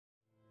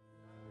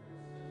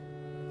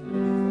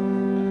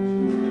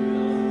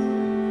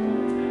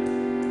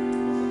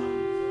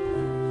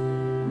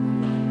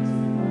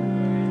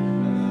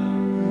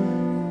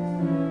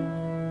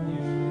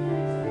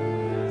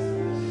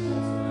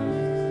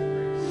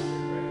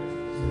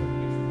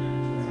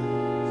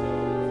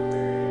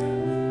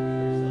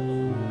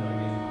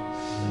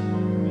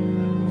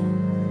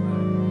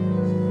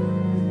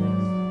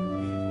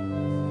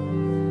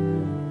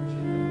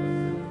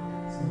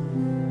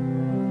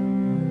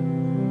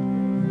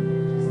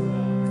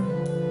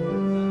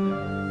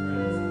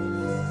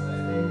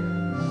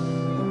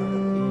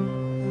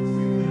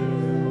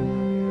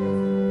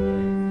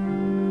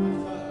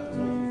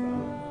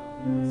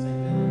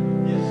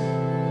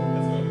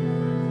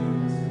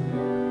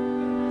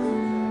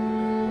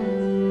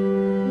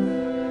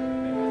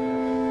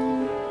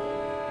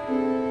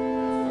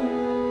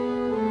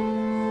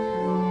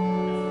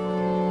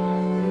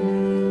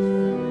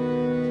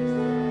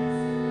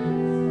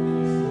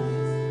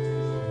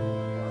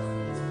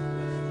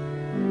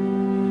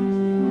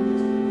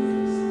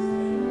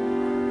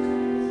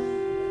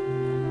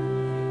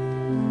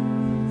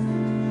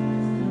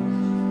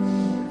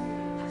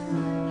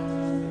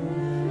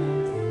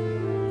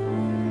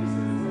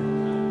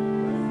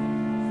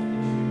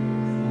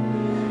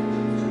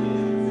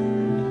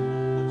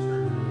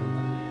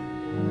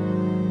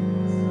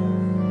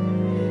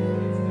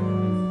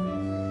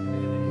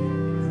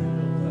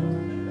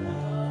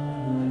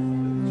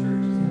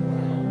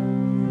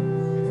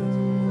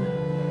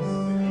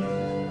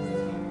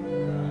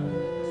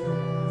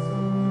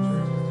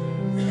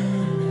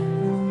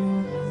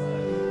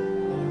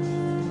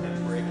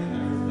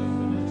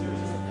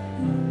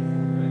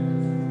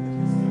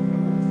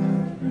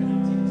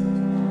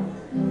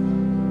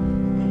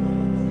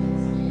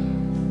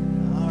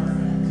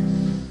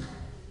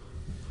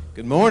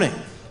Good morning.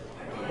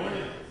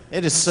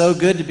 It is so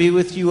good to be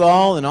with you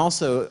all, and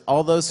also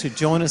all those who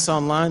join us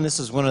online. This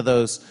is one of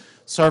those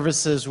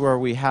services where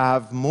we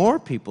have more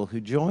people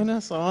who join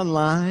us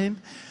online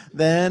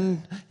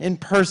than in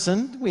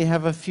person. We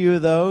have a few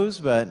of those,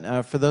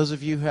 but for those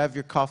of you who have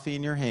your coffee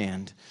in your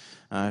hand,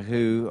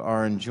 who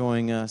are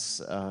enjoying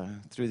us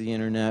through the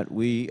internet,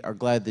 we are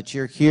glad that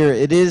you're here.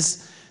 It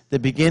is the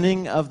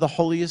beginning of the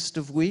holiest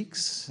of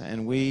weeks,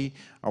 and we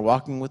are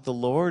walking with the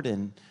Lord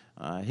and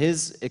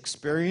His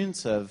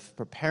experience of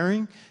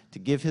preparing to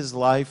give His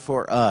life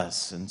for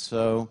us. And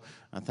so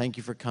thank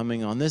you for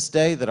coming on this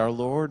day that our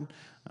Lord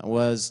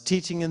was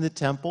teaching in the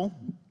temple.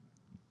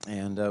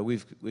 And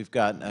we've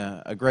got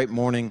a great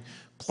morning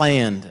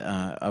planned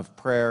of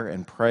prayer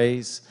and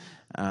praise.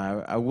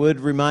 I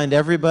would remind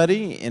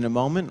everybody in a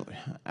moment,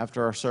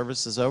 after our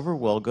service is over,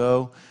 we'll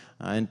go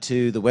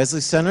into the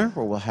Wesley Center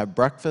where we'll have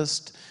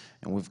breakfast,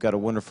 and we've got a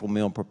wonderful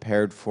meal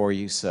prepared for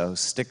you, so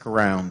stick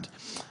around.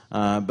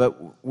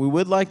 But we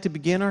would like to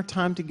begin our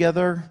time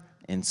together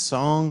in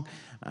song.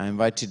 I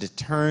invite you to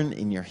turn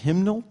in your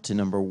hymnal to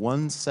number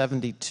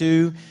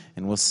 172,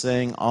 and we'll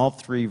sing all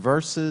three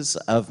verses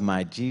of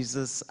My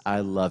Jesus, I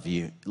Love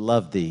You,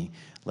 Love Thee.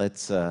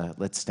 Let's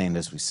stand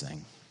as we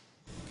sing.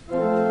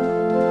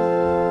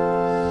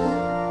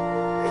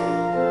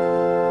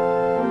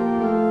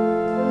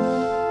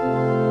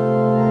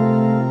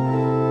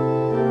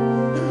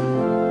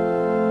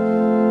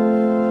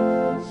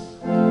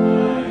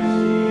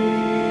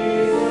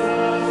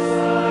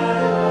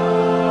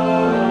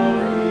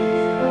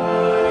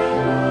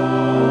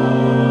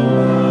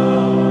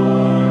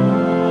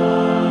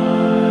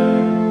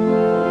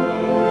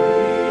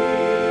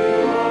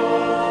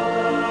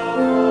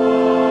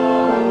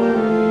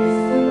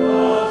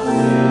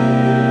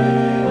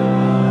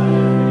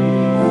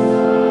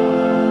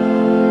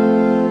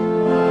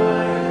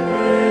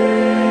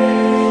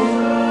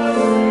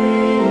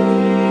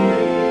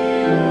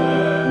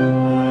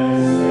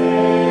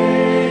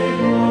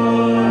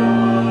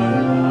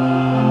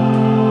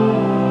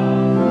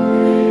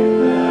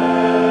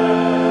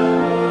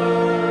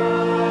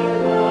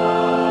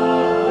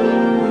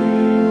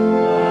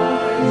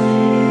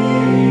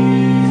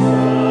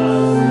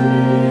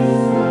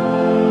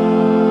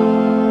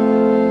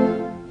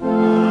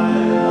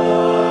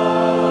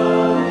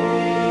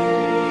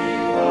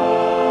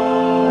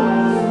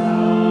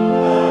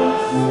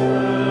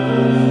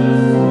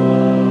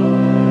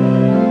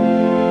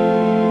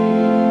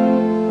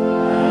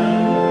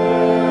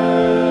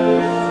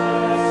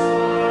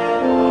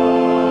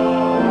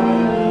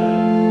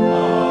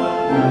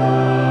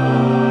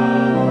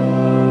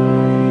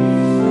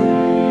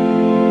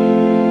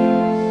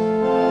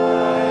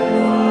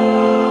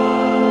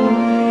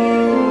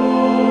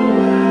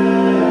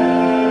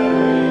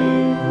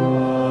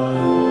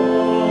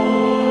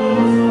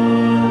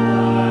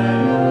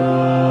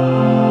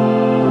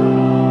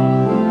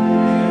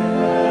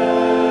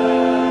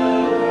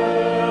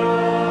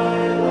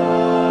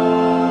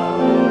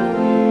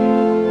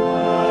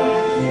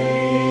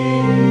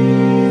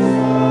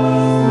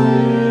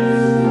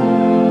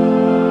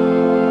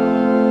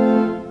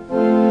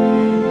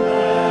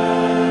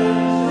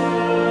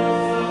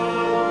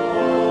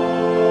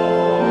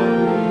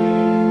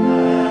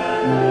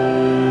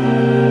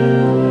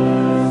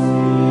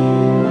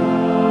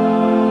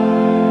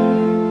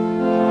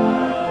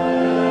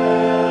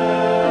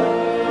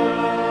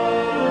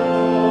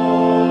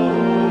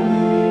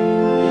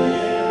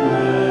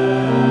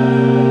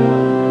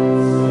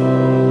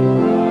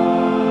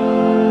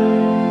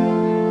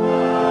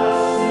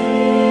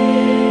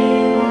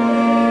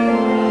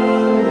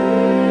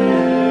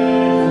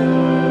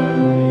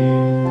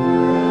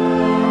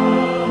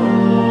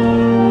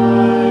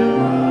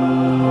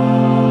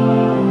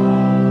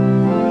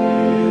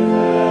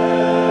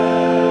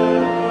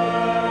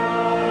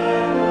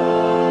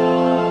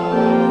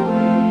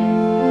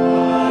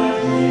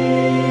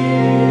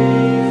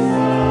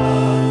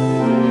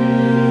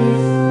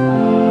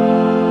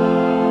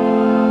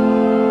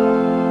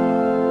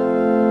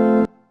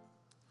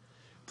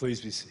 Please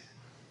be seated.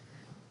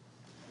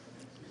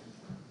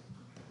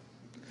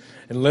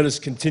 And let us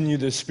continue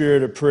the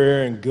spirit of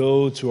prayer and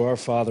go to our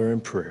Father in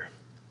prayer.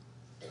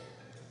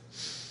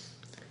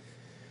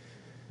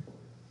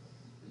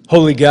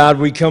 Holy God,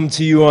 we come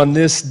to you on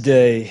this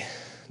day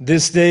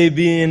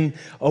being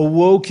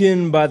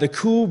awoken by the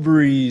cool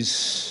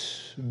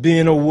breeze,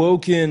 being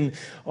awoken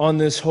on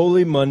this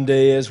Holy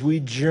Monday as we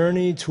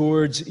journey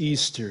towards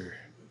Easter.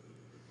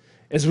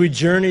 As we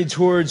journey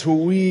towards what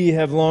we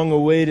have long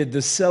awaited,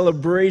 the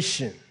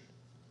celebration.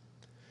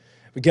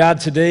 But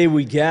God, today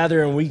we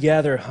gather and we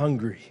gather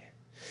hungry.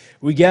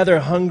 We gather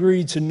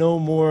hungry to know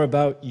more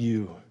about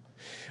you.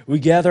 We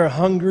gather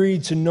hungry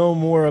to know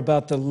more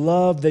about the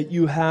love that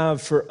you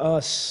have for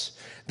us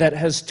that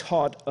has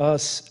taught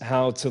us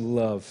how to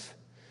love.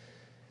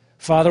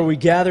 Father, we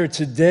gather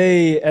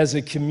today as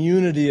a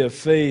community of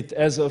faith,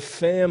 as a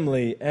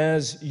family,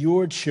 as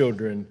your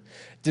children,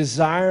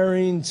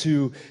 desiring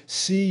to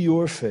see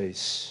your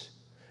face,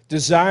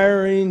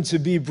 desiring to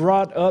be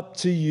brought up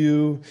to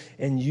you,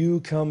 and you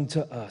come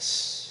to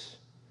us.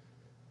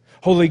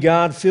 Holy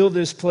God, fill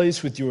this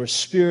place with your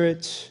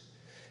Spirit.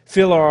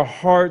 Fill our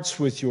hearts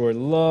with your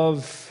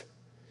love.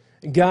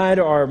 Guide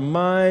our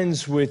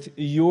minds with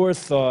your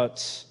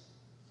thoughts.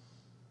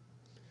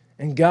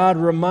 And God,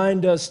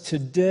 remind us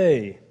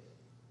today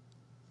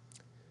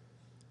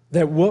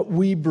that what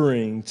we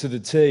bring to the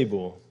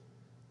table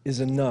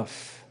is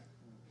enough.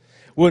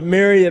 What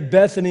Mary at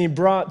Bethany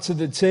brought to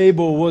the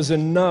table was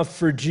enough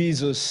for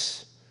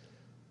Jesus.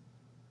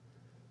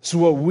 So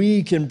what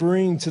we can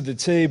bring to the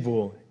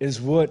table is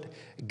what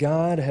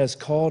God has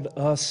called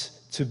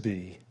us to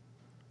be.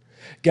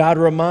 God,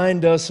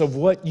 remind us of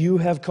what you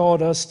have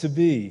called us to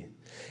be,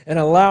 and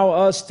allow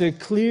us to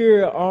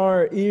clear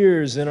our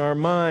ears and our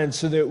minds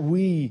so that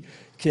we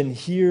can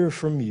hear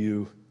from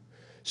you.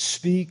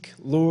 Speak,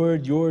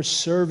 Lord, your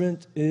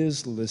servant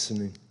is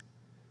listening.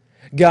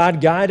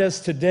 God, guide us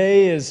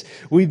today as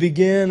we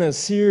begin a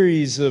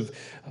series of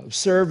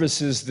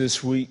services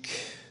this week.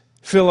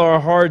 Fill our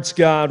hearts,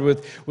 God,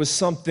 with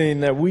something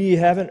that we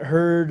haven't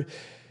heard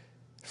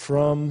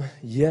from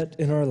yet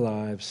in our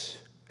lives.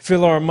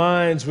 Fill our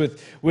minds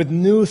with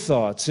new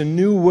thoughts and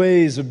new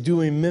ways of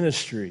doing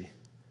ministry.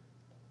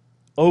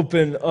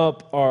 Open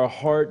up our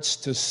hearts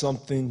to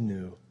something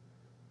new.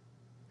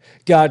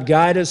 God,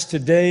 guide us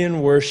today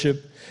in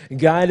worship.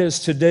 Guide us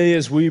today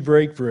as we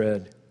break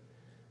bread,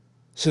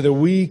 so that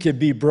we could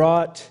be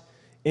brought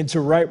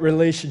into right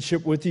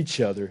relationship with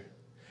each other,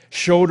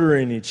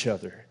 shouldering each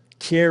other,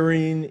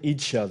 carrying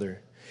each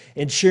other,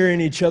 and sharing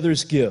each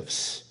other's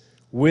gifts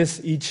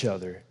with each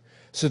other,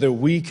 so that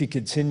we could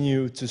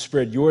continue to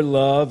spread your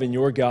love and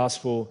your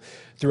gospel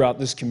throughout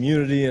this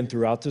community and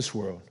throughout this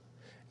world.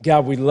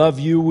 God, we love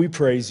you, we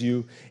praise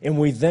you, and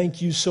we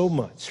thank you so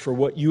much for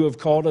what you have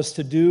called us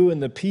to do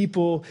and the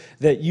people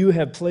that you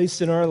have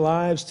placed in our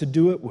lives to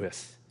do it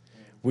with.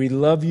 We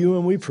love you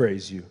and we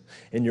praise you.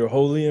 In your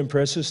holy and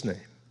precious name,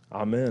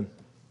 amen.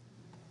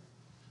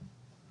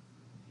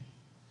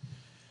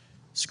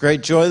 It's a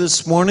great joy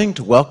this morning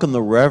to welcome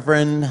the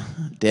Reverend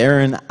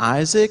Darrin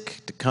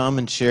Isaac to come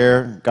and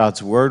share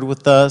God's Word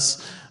with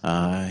us.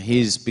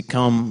 He's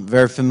become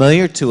very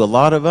familiar to a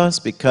lot of us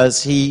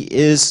because he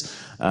is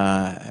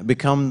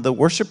become the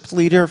worship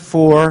leader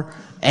for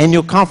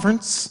annual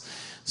conference.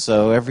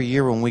 So every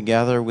year when we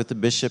gather with the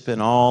bishop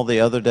and all the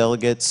other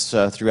delegates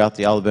throughout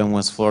the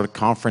Alabama-West Florida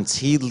Conference,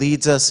 he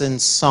leads us in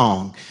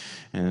song.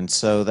 And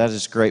so that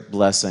is a great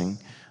blessing.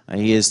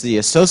 He is the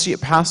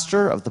associate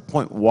pastor of the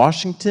Point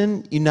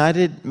Washington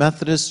United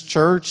Methodist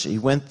Church. He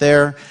went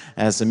there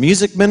as a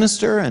music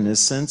minister and has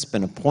since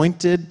been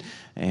appointed.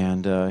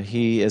 And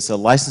he is a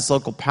licensed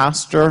local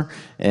pastor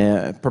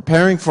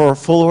preparing for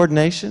full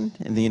ordination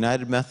in the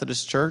United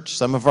Methodist Church.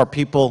 Some of our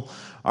people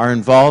are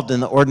involved in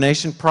the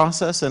ordination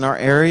process in our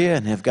area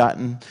and have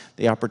gotten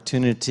the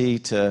opportunity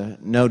to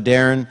know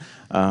Darrin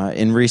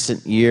in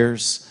recent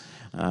years.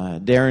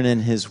 Darrin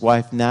and his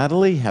wife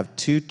Natalie have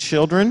 2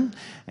 children,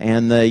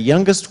 and the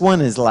youngest one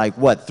is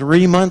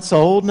 3 months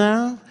old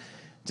now?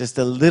 Just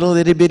a little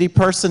itty bitty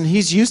person.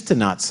 He's used to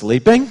not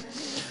sleeping.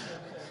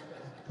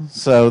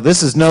 So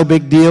this is no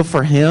big deal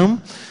for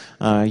him.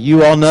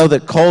 You all know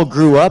that Cole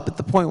grew up at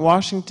the Point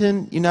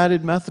Washington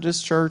United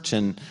Methodist Church,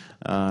 and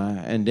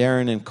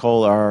Darrin and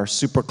Cole are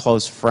super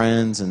close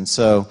friends, and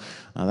so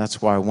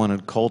that's why I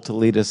wanted Cole to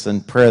lead us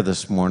in prayer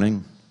this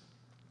morning.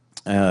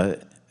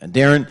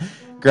 Darrin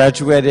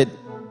graduated.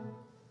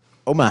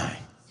 Oh my,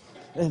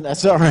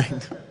 that's all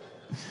right.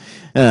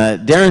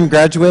 Darrin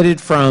graduated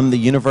from the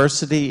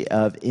University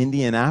of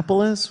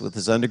Indianapolis with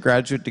his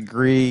undergraduate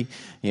degree.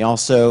 He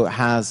also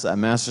has a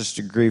master's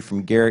degree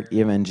from Garrett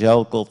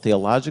Evangelical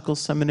Theological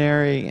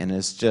Seminary and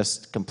has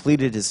just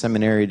completed his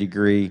seminary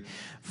degree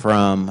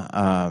from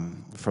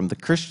the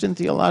Christian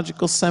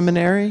Theological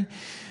Seminary.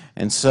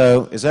 And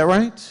so, is that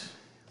right?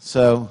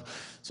 So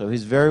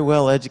he's very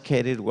well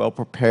educated, well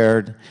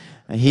prepared.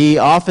 He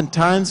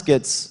oftentimes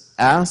gets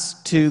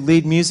asked to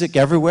lead music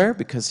everywhere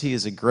because he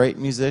is a great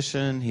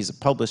musician. He's a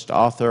published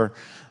author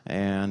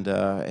and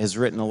has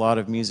written a lot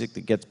of music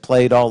that gets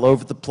played all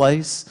over the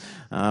place,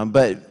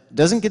 but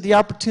doesn't get the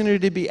opportunity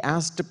to be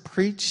asked to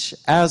preach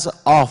as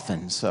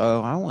often.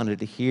 So I wanted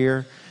to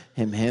hear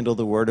him handle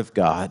the Word of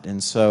God.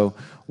 And so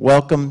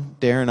welcome,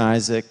 Darrin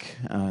Isaac.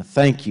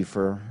 Thank you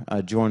for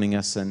joining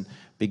us and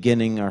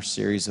beginning our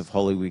series of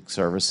Holy Week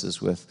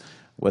services with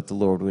what the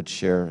Lord would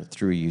share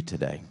through you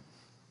today.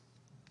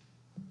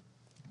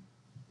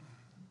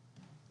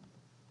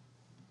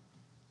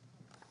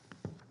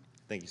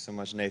 Thank you so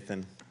much,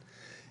 Nathan.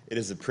 It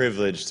is a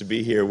privilege to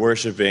be here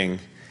worshiping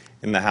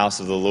in the house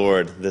of the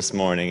Lord this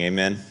morning.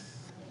 Amen.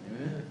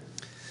 Amen.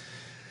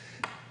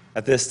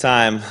 At this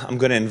time, I'm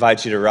going to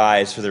invite you to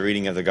rise for the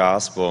reading of the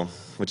gospel,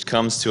 which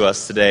comes to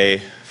us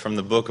today from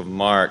the book of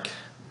Mark,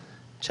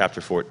 chapter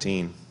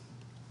 14.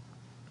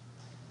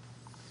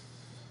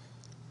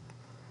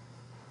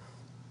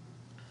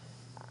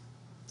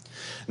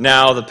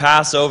 Now, the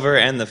Passover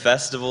and the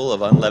festival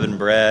of unleavened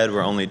bread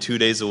were only 2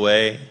 days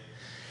away.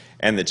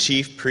 And the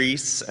chief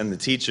priests and the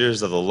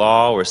teachers of the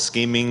law were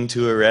scheming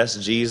to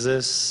arrest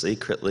Jesus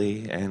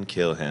secretly and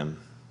kill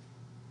him.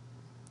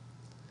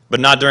 But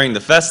not during the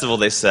festival,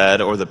 they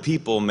said, or the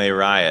people may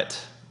riot.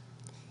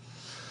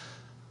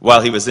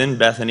 While he was in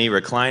Bethany,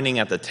 reclining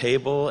at the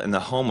table in the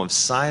home of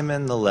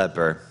Simon the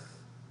leper,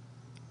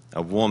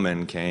 a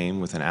woman came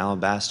with an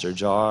alabaster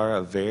jar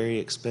of very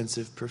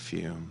expensive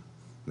perfume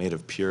made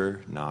of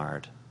pure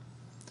nard.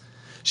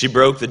 She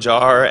broke the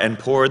jar and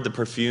poured the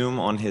perfume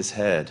on his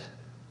head.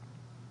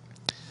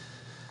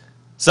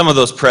 Some of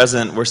those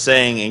present were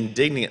saying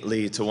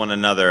indignantly to one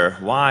another,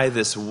 "Why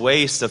this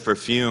waste of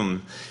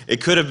perfume?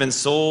 It could have been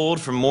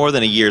sold for more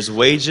than a year's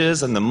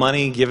wages and the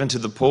money given to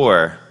the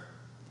poor."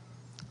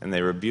 And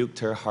they rebuked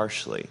her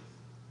harshly.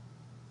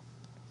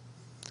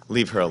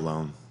 "Leave her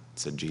alone,"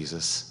 said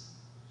Jesus.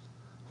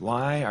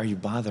 "Why are you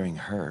bothering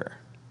her?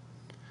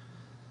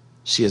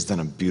 She has done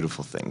a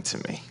beautiful thing to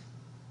me.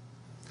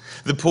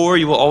 The poor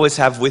you will always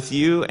have with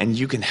you, and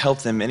you can help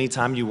them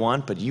anytime you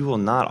want, but you will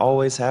not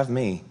always have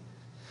me.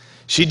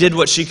 She did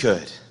what she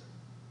could.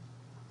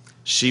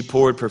 She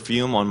poured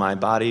perfume on my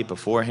body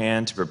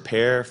beforehand to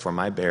prepare for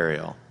my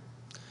burial.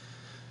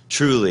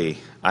 Truly,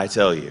 I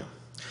tell you,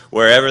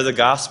 wherever the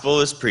gospel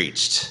is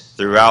preached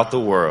throughout the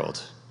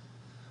world,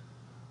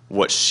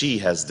 what she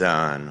has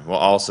done will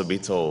also be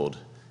told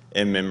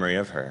in memory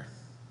of her."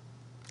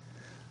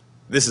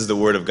 This is the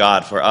word of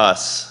God for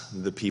us,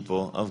 the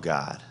people of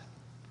God.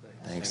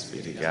 Thanks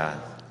be to God.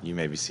 You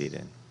may be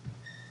seated.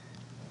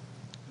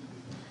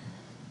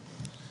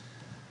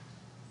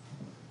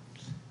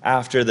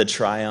 After the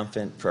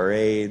triumphant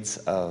parades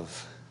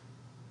of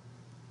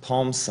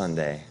Palm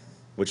Sunday,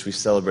 which we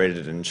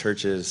celebrated in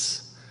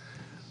churches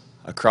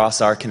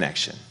across our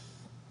connection,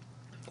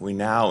 we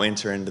now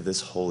enter into this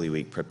Holy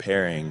Week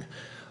preparing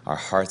our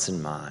hearts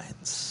and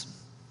minds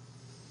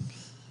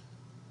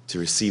to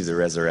receive the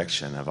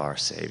resurrection of our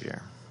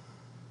Savior.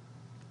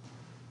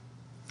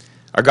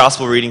 Our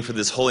gospel reading for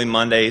this Holy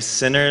Monday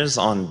centers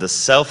on the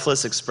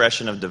selfless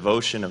expression of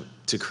devotion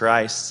to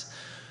Christ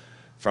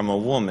from a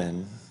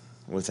woman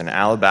with an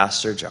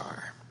alabaster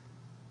jar.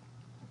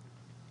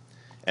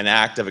 An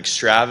act of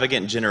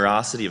extravagant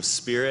generosity of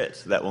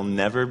spirit that will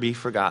never be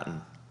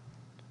forgotten.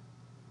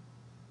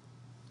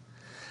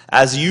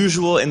 As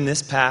usual in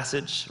this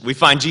passage, we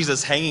find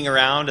Jesus hanging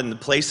around in the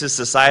places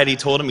society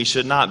told him he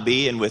should not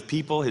be and with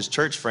people his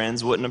church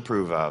friends wouldn't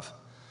approve of.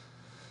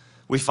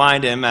 We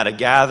find him at a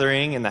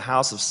gathering in the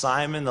house of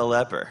Simon the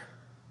leper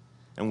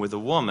and with a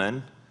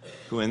woman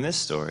who in this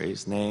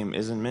story's name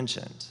isn't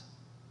mentioned,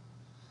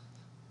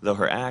 though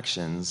her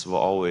actions will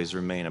always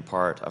remain a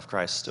part of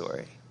Christ's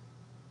story.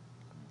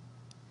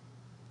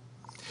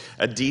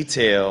 A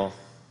detail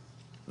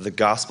the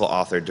gospel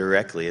author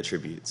directly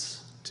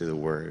attributes to the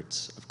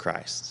words of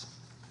Christ.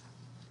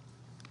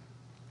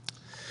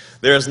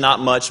 There is not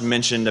much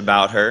mentioned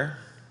about her,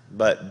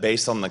 but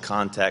based on the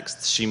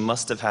context, she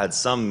must have had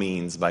some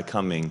means by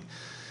coming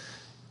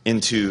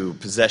into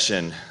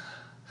possession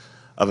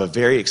of a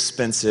very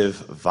expensive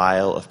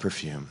vial of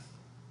perfume.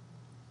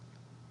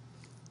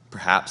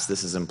 Perhaps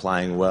this is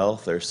implying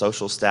wealth or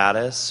social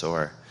status,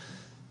 or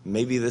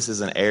maybe this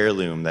is an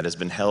heirloom that has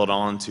been held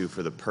on to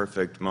for the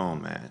perfect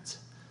moment.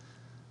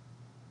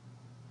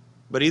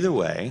 But either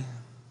way,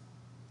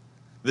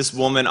 this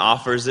woman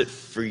offers it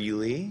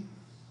freely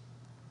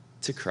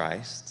to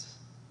Christ.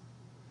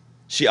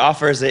 She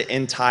offers it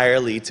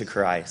entirely to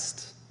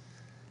Christ.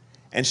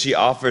 And she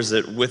offers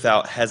it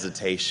without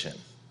hesitation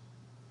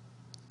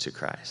to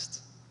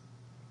Christ.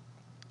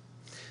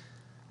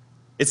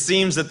 It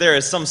seems that there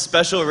is some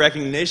special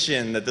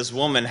recognition that this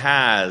woman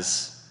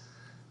has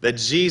that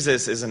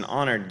Jesus is an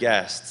honored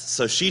guest.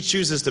 So she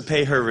chooses to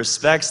pay her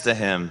respects to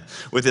him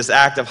with this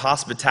act of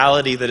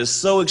hospitality that is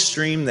so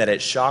extreme that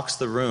it shocks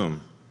the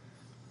room.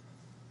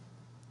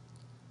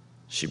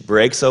 She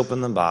breaks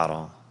open the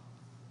bottle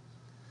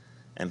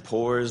and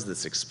pours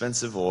this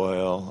expensive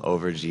oil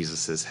over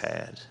Jesus'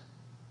 head.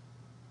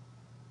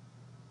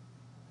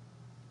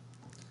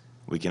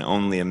 We can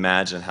only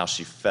imagine how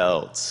she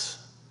felt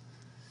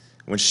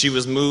when she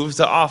was moved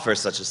to offer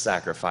such a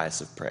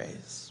sacrifice of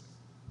praise.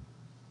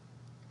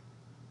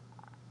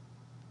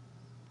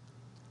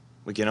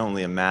 We can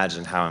only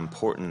imagine how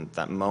important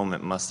that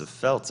moment must have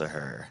felt to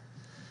her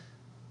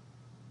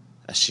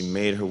as she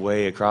made her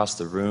way across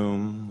the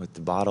room with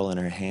the bottle in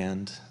her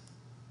hand.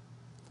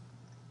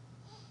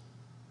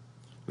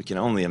 We can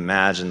only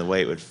imagine the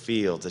way it would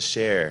feel to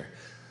share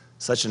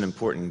such an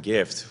important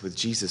gift with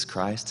Jesus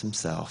Christ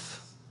himself.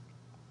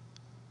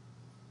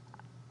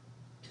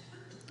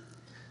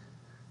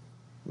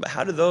 But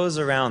how do those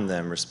around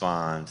them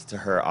respond to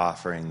her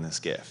offering this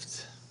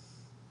gift?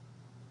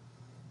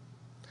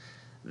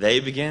 They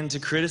begin to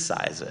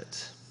criticize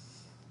it.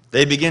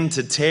 They begin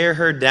to tear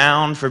her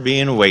down for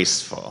being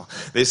wasteful.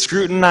 They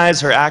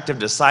scrutinize her act of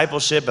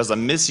discipleship as a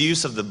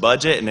misuse of the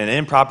budget and an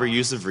improper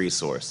use of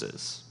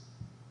resources.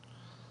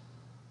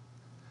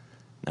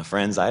 Now,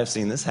 friends, I have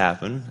seen this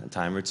happen a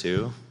time or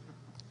two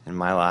in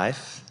my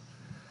life.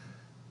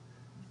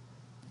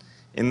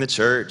 In the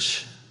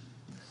church,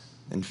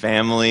 in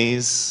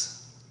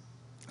families,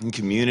 in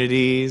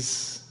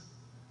communities,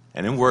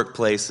 and in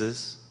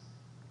workplaces.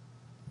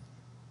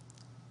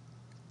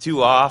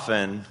 Too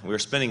often, we're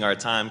spending our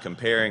time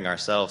comparing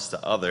ourselves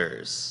to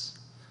others.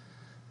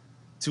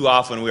 Too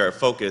often, we are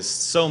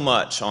focused so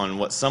much on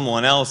what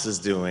someone else is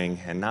doing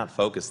and not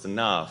focused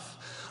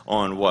enough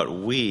on what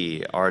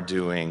we are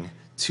doing.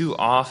 Too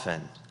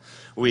often,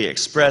 we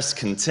express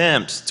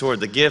contempt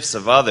toward the gifts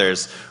of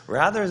others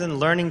rather than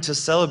learning to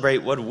celebrate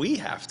what we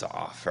have to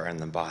offer in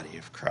the body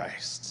of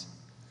Christ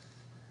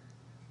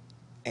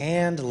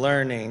and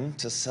learning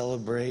to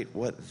celebrate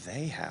what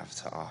they have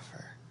to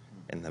offer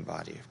in the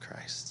body of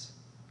Christ.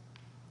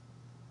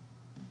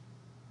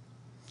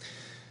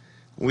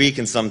 We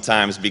can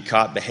sometimes be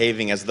caught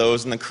behaving as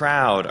those in the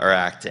crowd are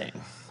acting,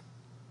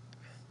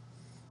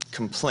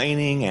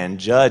 complaining and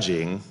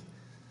judging,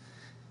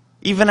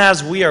 even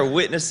as we are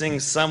witnessing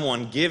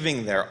someone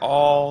giving their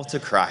all to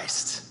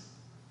Christ.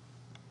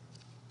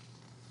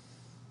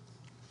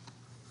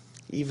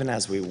 Even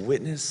as we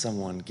witness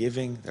someone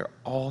giving their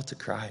all to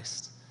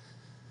Christ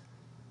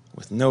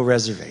with no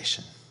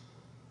reservation.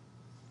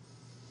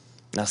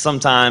 Now,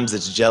 sometimes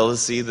it's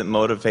jealousy that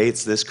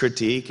motivates this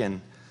critique, and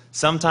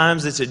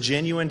sometimes it's a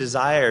genuine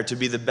desire to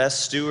be the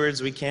best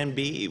stewards we can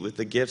be with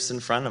the gifts in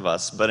front of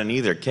us. But in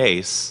either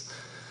case,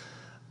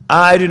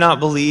 I do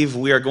not believe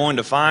we are going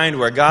to find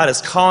where God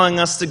is calling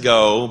us to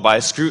go by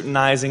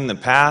scrutinizing the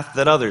path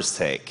that others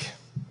take.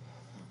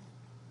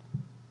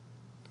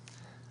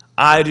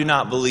 I do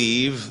not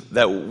believe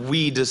that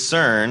we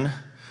discern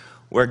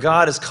where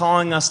God is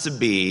calling us to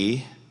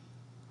be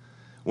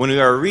when we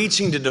are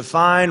reaching to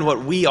define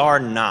what we are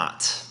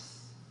not.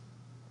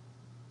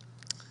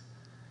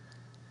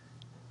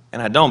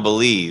 And I don't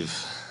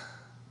believe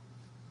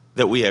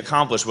that we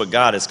accomplish what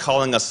God is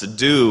calling us to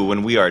do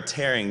when we are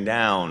tearing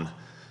down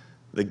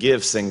the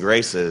gifts and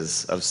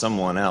graces of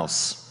someone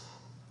else.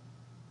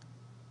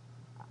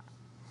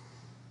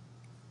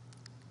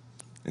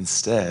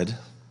 Instead,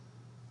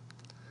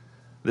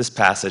 this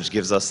passage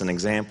gives us an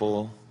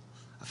example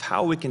of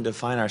how we can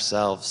define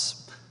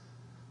ourselves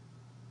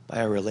by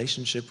a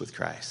relationship with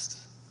Christ,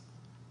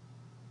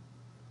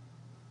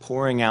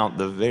 pouring out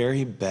the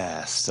very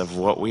best of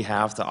what we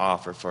have to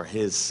offer for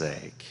His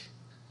sake,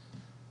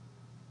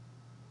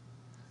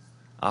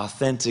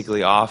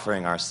 authentically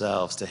offering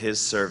ourselves to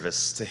His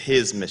service, to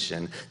His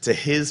mission, to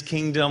His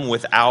kingdom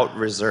without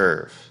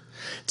reserve,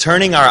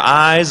 turning our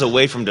eyes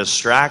away from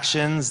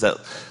distractions that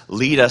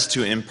lead us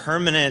to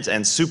impermanent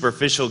and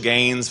superficial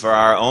gains for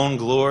our own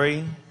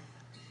glory,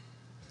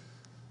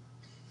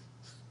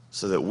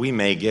 so that we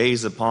may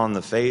gaze upon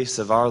the face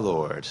of our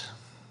Lord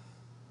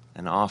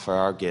and offer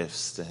our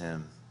gifts to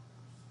Him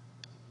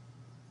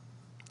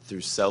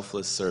through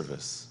selfless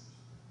service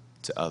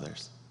to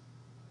others.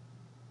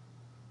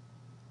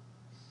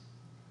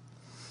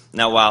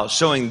 Now, while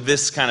showing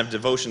this kind of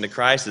devotion to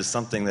Christ is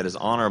something that is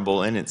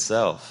honorable in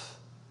itself,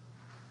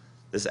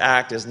 this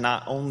act is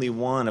not only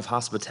one of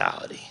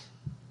hospitality,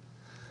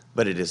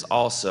 but it is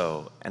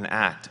also an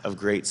act of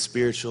great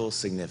spiritual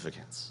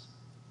significance.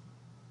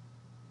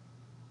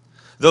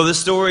 Though the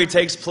story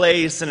takes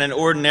place in an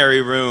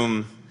ordinary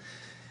room,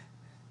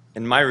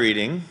 in my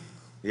reading,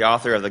 the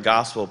author of the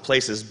gospel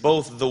places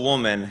both the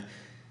woman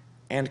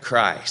and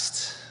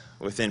Christ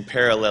within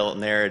parallel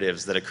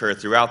narratives that occur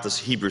throughout the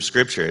Hebrew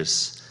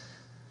Scriptures,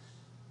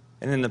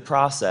 and in the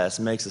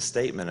process makes a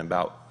statement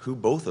about who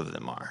both of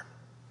them are.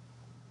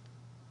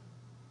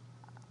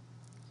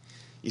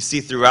 You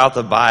see, throughout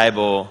the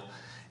Bible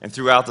and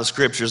throughout the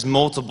Scriptures,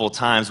 multiple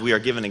times we are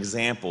given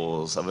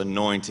examples of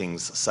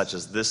anointings such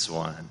as this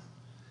one.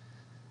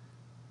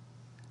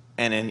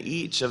 And in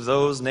each of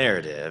those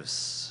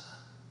narratives,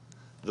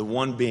 the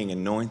one being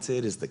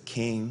anointed is the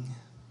king,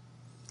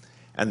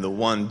 and the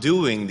one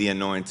doing the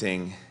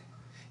anointing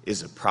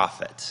is a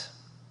prophet.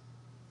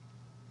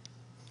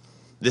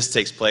 This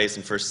takes place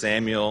in 1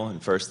 Samuel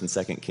and 1 and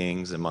 2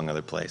 Kings, among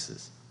other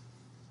places.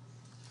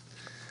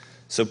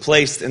 So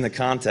placed in the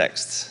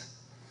context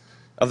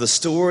of the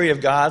story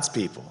of God's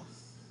people,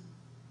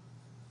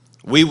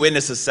 we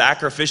witness a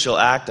sacrificial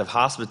act of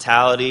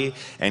hospitality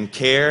and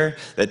care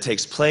that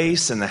takes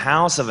place in the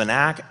house of an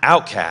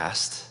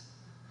outcast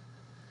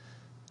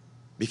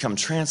become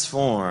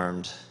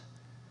transformed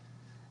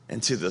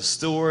into the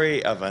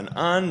story of an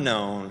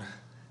unknown,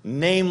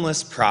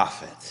 nameless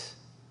prophet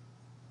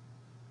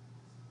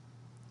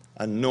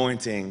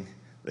anointing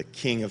the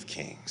King of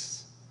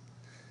Kings.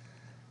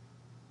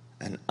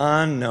 An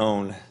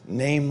unknown,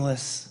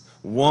 nameless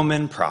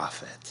woman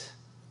prophet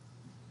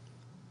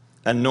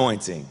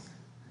anointing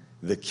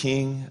the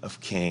King of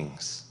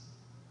Kings.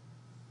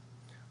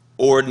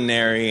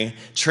 Ordinary,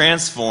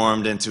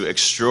 transformed into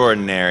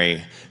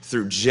extraordinary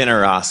through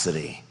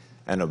generosity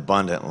and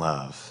abundant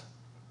love.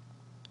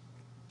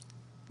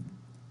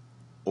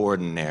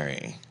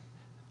 Ordinary,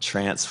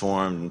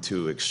 transformed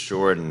into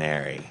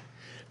extraordinary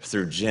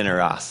through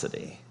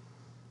generosity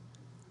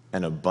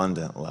and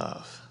abundant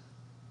love.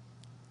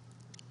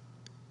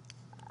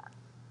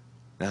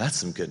 Now that's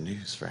some good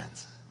news,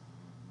 friends.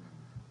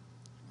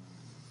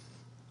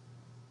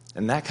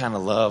 And that kind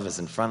of love is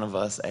in front of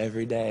us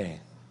every day.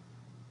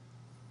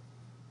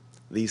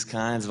 These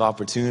kinds of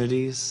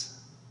opportunities,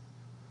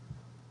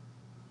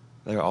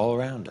 they're all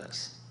around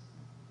us.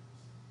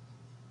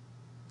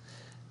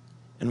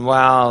 And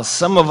while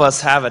some of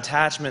us have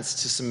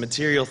attachments to some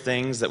material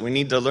things that we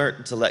need to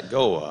learn to let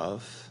go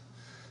of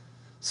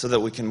so that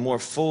we can more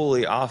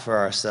fully offer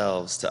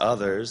ourselves to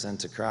others and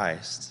to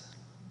Christ,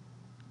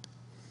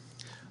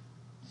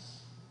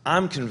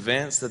 I'm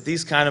convinced that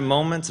these kind of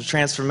moments of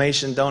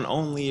transformation don't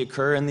only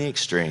occur in the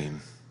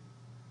extreme.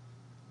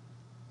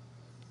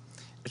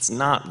 It's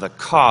not the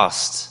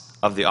cost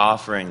of the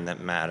offering that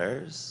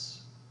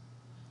matters.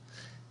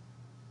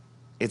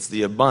 It's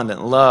the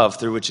abundant love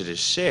through which it is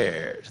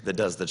shared that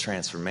does the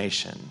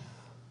transformation.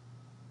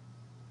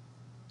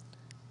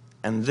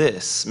 And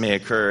this may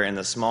occur in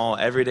the small,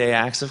 everyday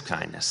acts of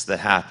kindness that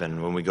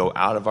happen when we go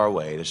out of our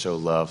way to show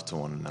love to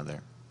one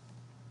another.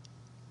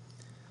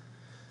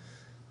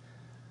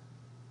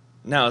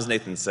 Now, as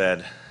Nathan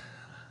said,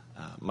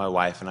 my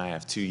wife and I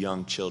have 2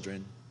 young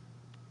children.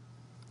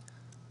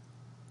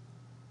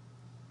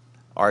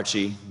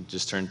 Archie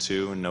just turned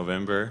 2 in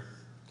November,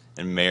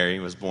 and Mary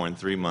was born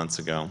 3 months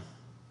ago.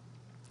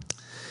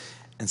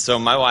 And so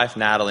my wife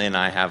Natalie and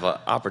I have an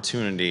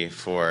opportunity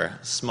for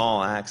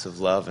small acts of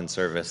love and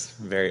service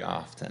very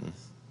often.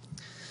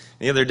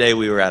 The other day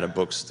we were at a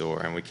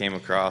bookstore and we came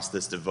across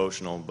this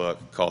devotional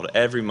book called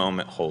Every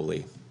Moment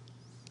Holy.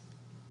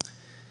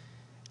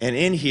 And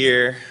in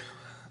here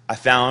I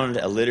found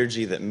a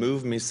liturgy that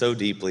moved me so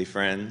deeply,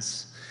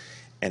 friends,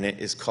 and it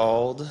is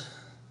called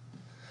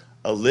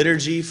A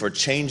Liturgy for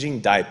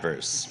Changing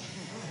Diapers.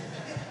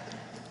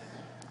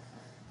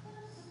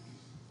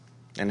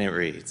 And it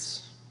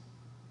reads,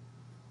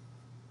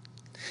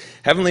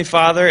 Heavenly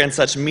Father, in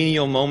such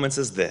menial moments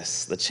as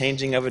this, the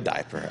changing of a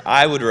diaper,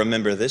 I would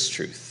remember this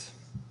truth.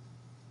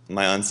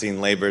 My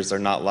unseen labors are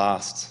not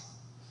lost.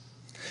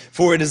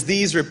 For it is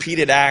these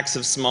repeated acts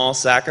of small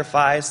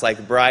sacrifice,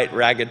 like bright,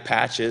 ragged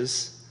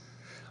patches,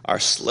 are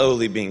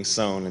slowly being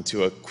sewn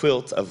into a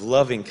quilt of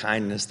loving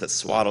kindness that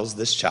swaddles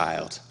this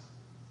child.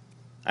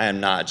 I am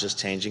not just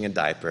changing a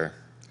diaper.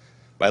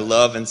 By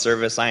love and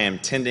service, I am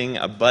tending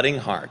a budding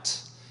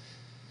heart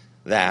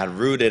that,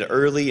 rooted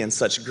early in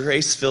such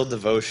grace-filled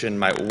devotion,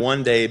 might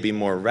one day be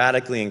more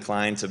radically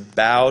inclined to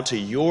bow to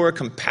your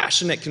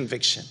compassionate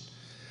conviction,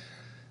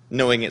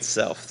 knowing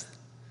itself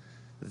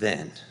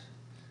then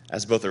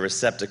as both a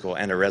receptacle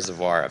and a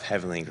reservoir of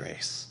heavenly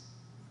grace.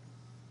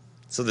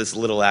 So this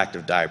little act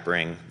of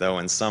diapering, though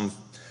in some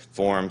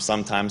form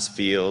sometimes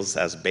feels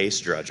as base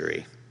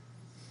drudgery,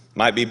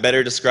 might be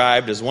better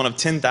described as one of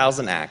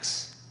 10,000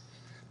 acts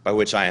by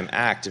which I am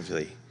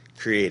actively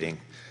creating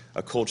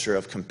a culture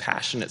of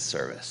compassionate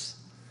service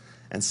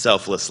and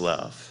selfless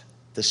love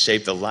to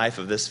shape the life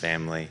of this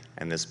family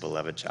and this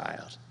beloved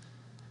child.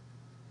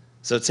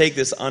 So take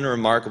this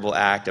unremarkable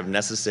act of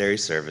necessary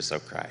service, O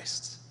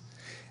Christ,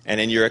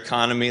 and in your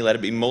economy let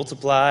it be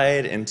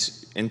multiplied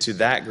into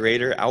that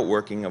greater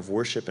outworking of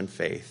worship and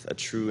faith, a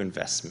true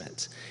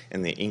investment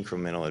in the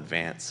incremental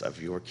advance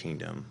of your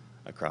kingdom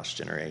across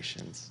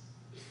generations.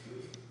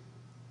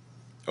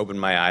 Open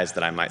my eyes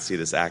that I might see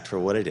this act for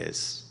what it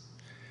is,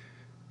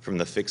 from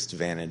the fixed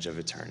vantage of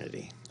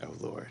eternity, O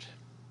Lord.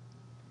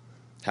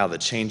 How the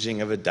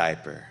changing of a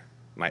diaper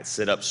might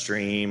sit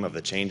upstream of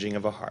the changing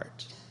of a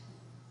heart.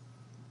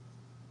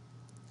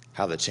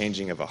 How the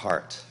changing of a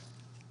heart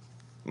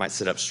might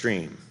sit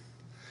upstream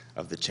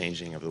of the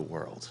changing of the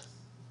world.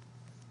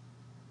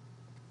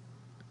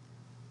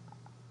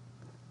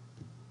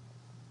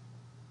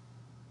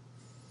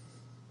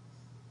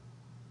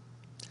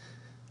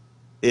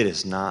 It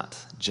is not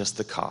just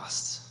the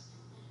cost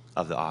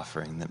of the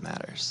offering that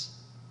matters.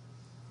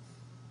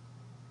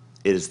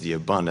 It is the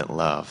abundant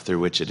love through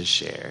which it is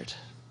shared.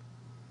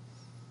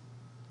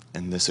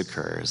 And this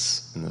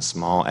occurs in the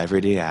small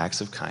everyday acts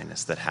of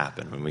kindness that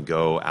happen when we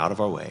go out of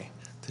our way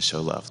to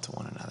show love to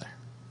one another.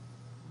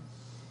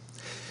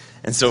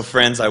 And so,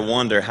 friends, I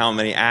wonder how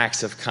many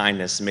acts of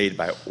kindness made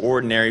by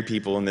ordinary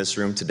people in this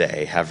room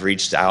today have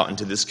reached out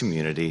into this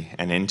community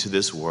and into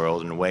this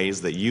world in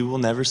ways that you will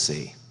never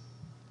see.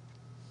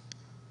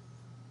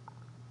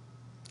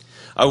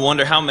 I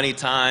wonder how many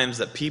times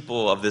that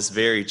people of this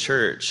very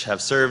church have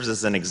served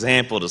as an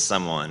example to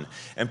someone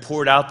and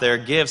poured out their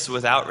gifts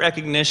without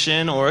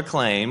recognition or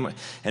acclaim,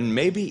 and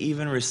maybe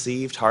even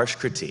received harsh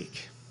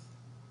critique.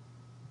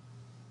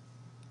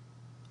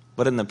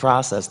 But in the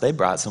process, they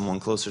brought someone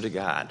closer to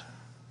God.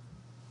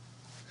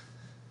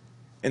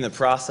 In the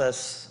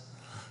process,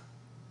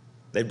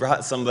 they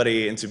brought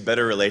somebody into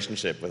better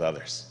relationship with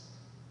others.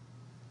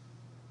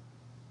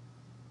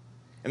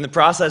 In the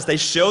process, they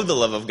showed the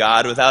love of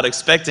God without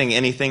expecting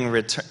anything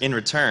in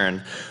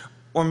return.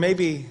 Or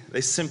maybe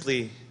they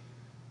simply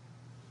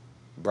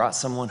brought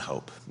someone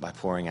hope by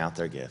pouring out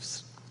their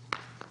gifts.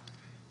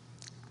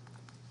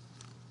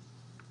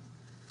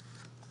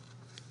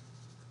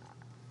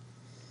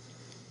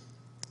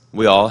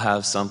 We all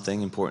have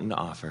something important to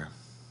offer.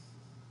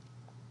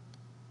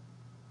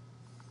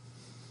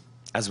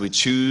 as we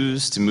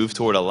choose to move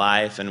toward a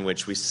life in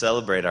which we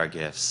celebrate our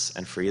gifts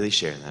and freely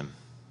share them.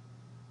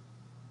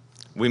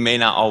 We may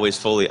not always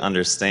fully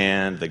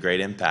understand the great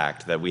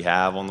impact that we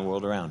have on the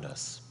world around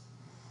us.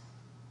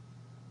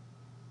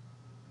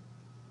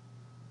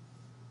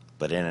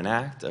 But in an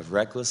act of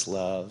reckless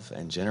love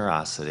and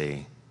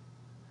generosity,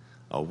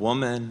 a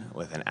woman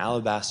with an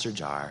alabaster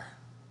jar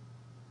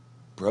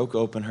broke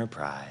open her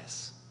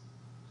prize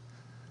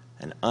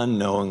and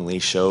unknowingly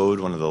showed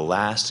one of the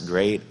last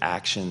great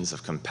actions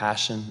of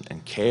compassion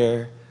and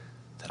care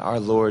that our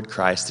Lord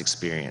Christ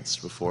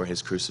experienced before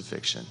his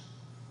crucifixion.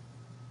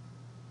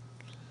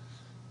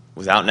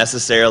 Without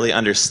necessarily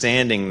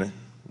understanding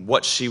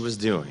what she was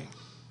doing,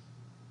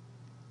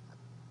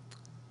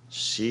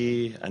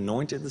 she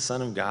anointed the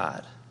Son of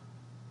God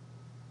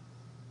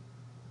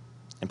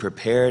and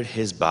prepared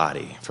his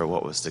body for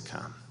what was to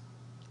come.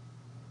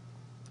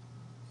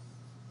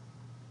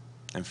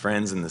 And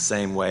friends, in the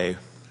same way,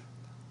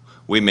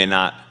 we may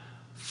not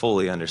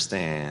fully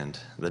understand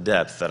the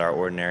depth that our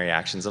ordinary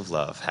actions of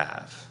love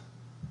have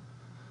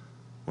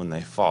when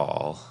they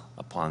fall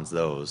upon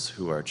those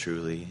who are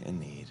truly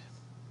in need.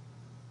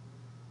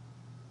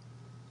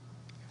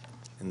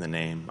 In the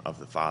name of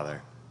the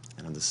Father,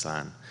 and of the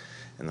Son,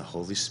 and the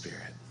Holy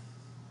Spirit.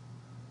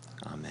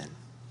 Amen.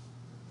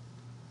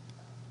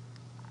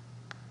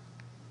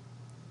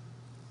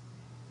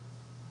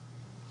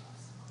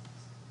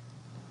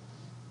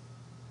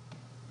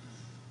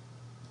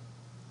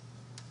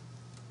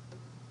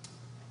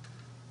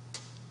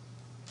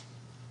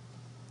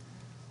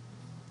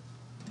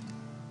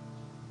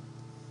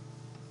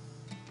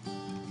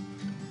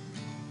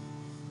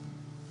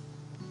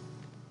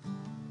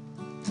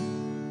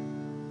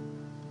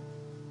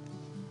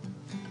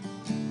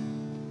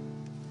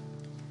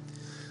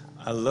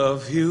 I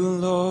love you,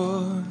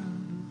 Lord.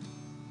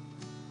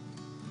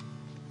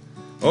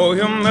 Oh,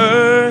 your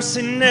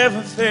mercy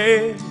never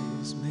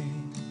fails me.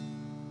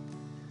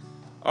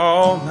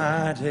 All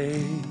my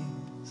days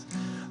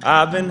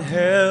I've been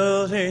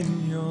held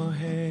in your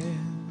hands.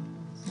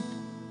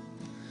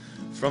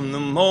 From the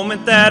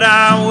moment that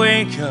I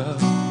wake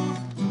up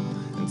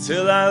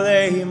until I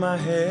lay my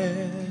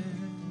head,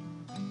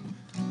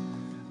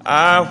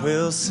 I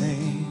will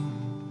sing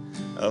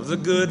of the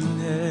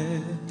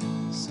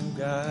goodness of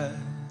God.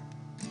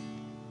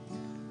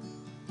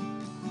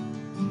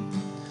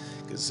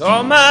 'Cause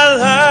all my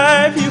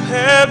life you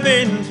have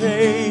been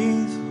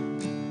faithful,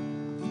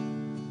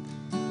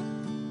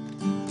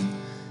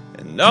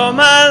 and all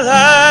my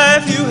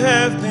life you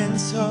have been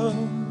so,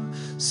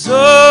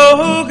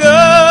 so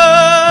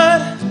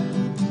good.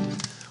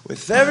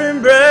 With every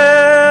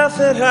breath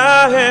that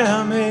I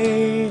am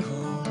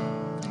able,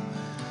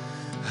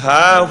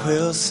 I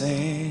will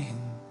sing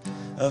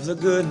of the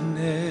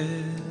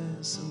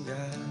goodness of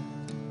God.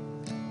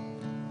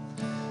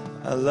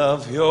 I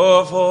love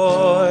your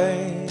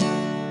voice.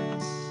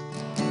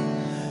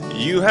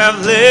 You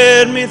have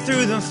led me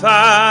through the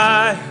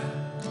fire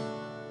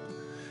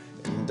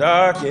in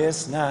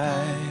darkest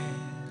night.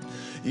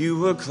 You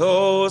were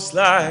close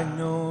like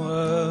no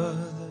other.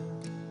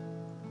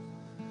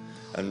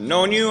 I've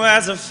known you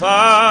as a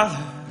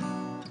father.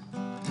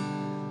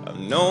 I've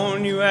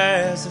known you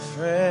as a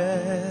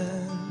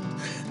friend.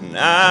 And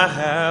I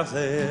have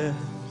lived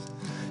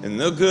in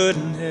the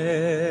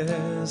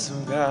goodness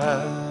of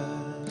God.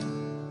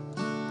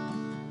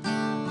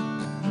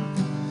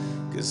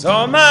 'Cause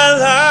all my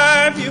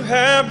life you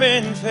have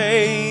been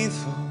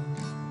faithful,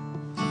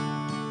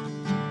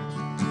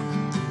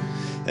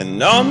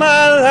 and all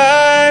my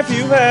life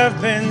you have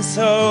been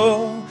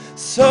so,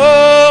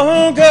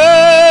 so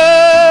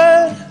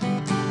good.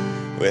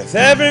 With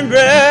every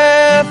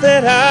breath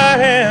that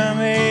I am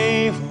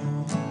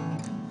able,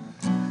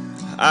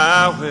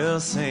 I will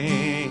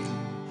sing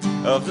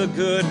of the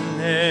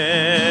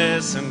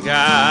goodness of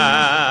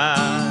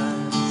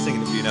God.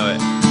 Sing it if you know it.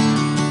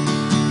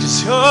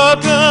 Your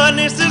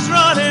goodness is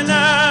running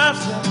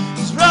after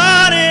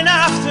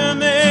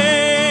me.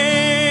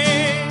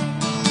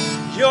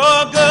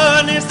 Your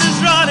goodness is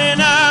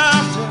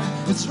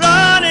it's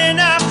running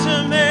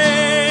after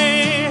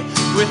me.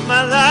 With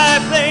my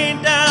life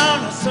laid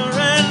down, I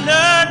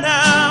surrender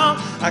now.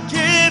 I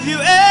give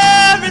you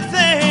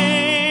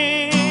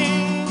everything.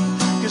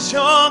 'Cause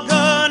your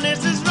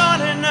goodness is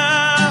running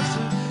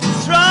after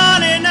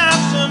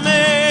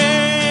me.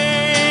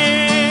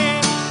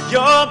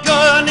 Your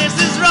goodness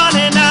is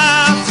running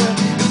after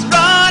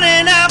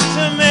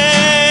me.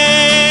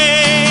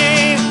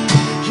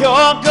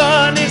 Your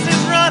goodness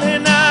is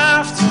running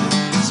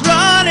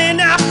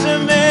after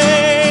me.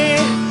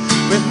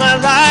 With my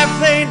life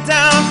laid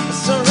down, I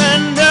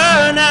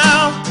surrender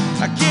now.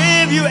 I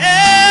give you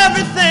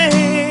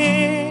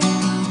everything.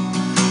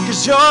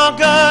 'Cause your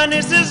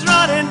goodness is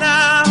running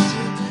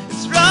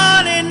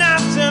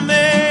after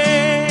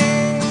me.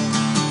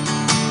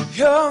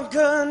 Your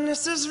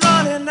goodness is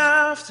running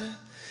after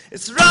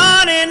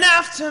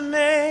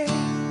me.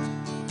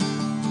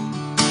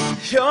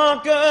 Your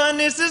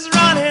goodness is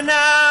running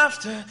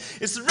after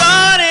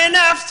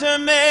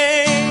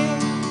me.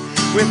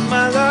 With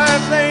my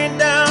life laid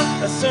down,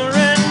 I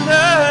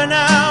surrender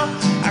now.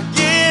 I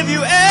give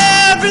you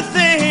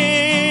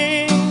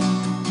everything.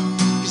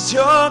 'Cause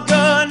your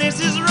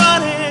goodness is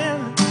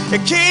running,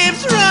 it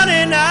keeps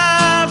running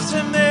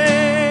after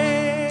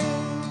me.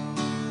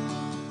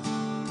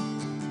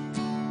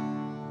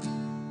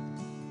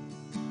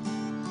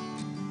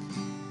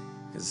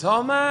 'Cause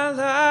all my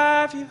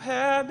life you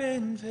have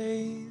been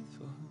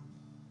faithful,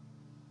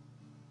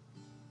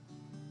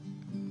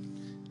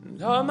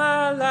 and all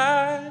my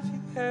life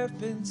you have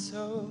been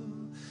so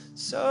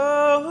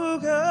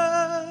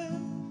good.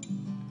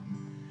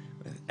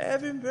 With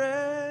every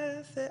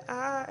breath that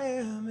I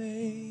am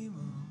able,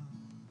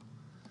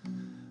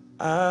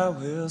 I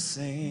will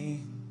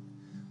sing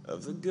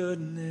of the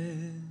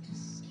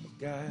goodness of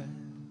God.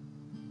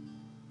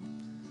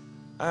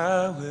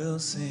 I will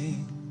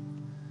sing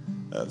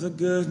of the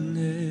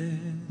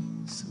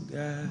goodness of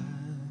God.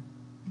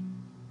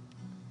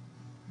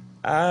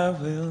 I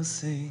will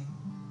sing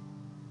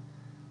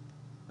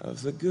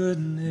of the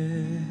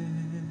goodness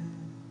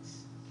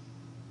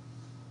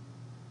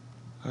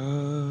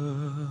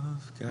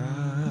of God.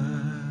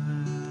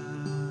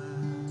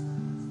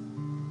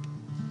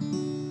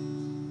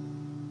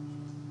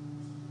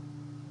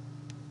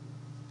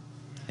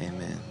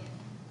 Amen.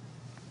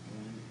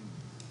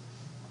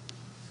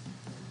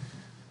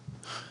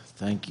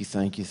 Thank you,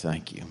 thank you,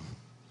 thank you.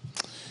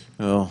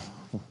 Well,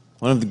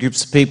 one of the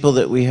groups of people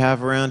that we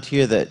have around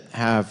here that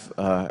have,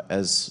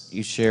 as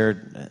you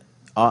shared,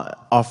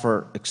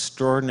 offer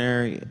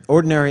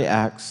ordinary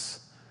acts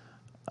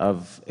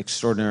of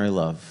extraordinary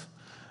love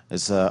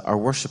is our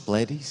worship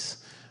ladies.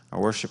 Our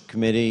worship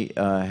committee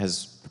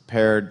has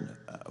prepared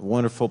a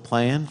wonderful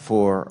plan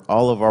for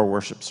all of our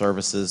worship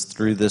services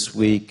through this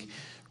week.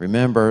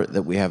 Remember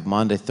that we have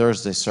Monday,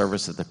 Thursday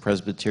service at the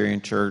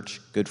Presbyterian Church.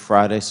 Good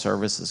Friday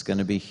service is going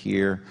to be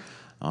here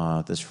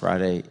this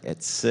Friday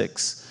at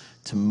 6.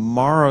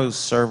 Tomorrow's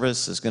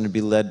service is going to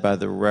be led by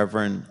the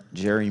Reverend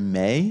Jerry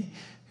May,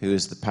 who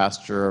is the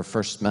pastor of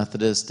First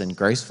Methodist in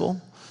Graceville,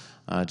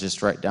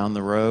 just right down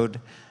the road.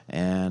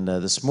 And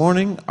this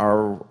morning,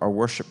 our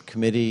worship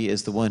committee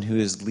is the one who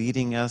is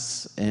leading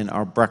us in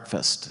our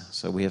breakfast.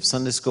 So we have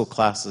Sunday school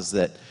classes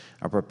that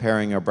are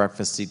preparing our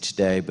breakfast each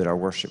day, but our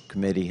worship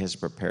committee has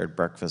prepared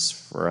breakfast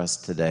for us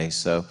today.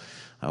 So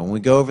when we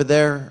go over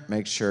there,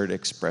 make sure to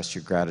express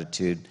your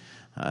gratitude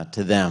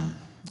to them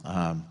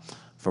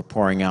for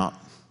pouring out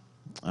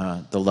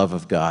the love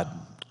of God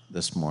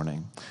this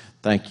morning.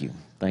 Thank you.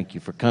 Thank you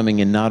for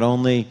coming and not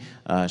only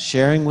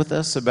sharing with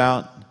us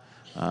about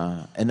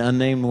an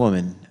unnamed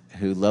woman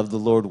who loved the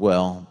Lord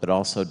well, but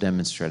also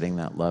demonstrating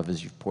that love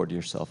as you've poured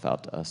yourself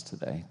out to us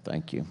today.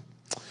 Thank you.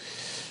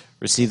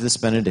 Receive this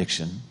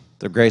benediction.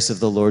 The grace of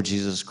the Lord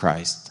Jesus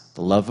Christ,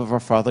 the love of our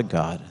Father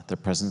God, the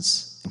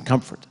presence and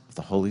comfort of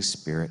the Holy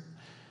Spirit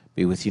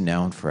be with you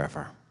now and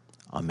forever.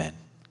 Amen.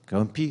 Go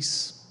in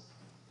peace.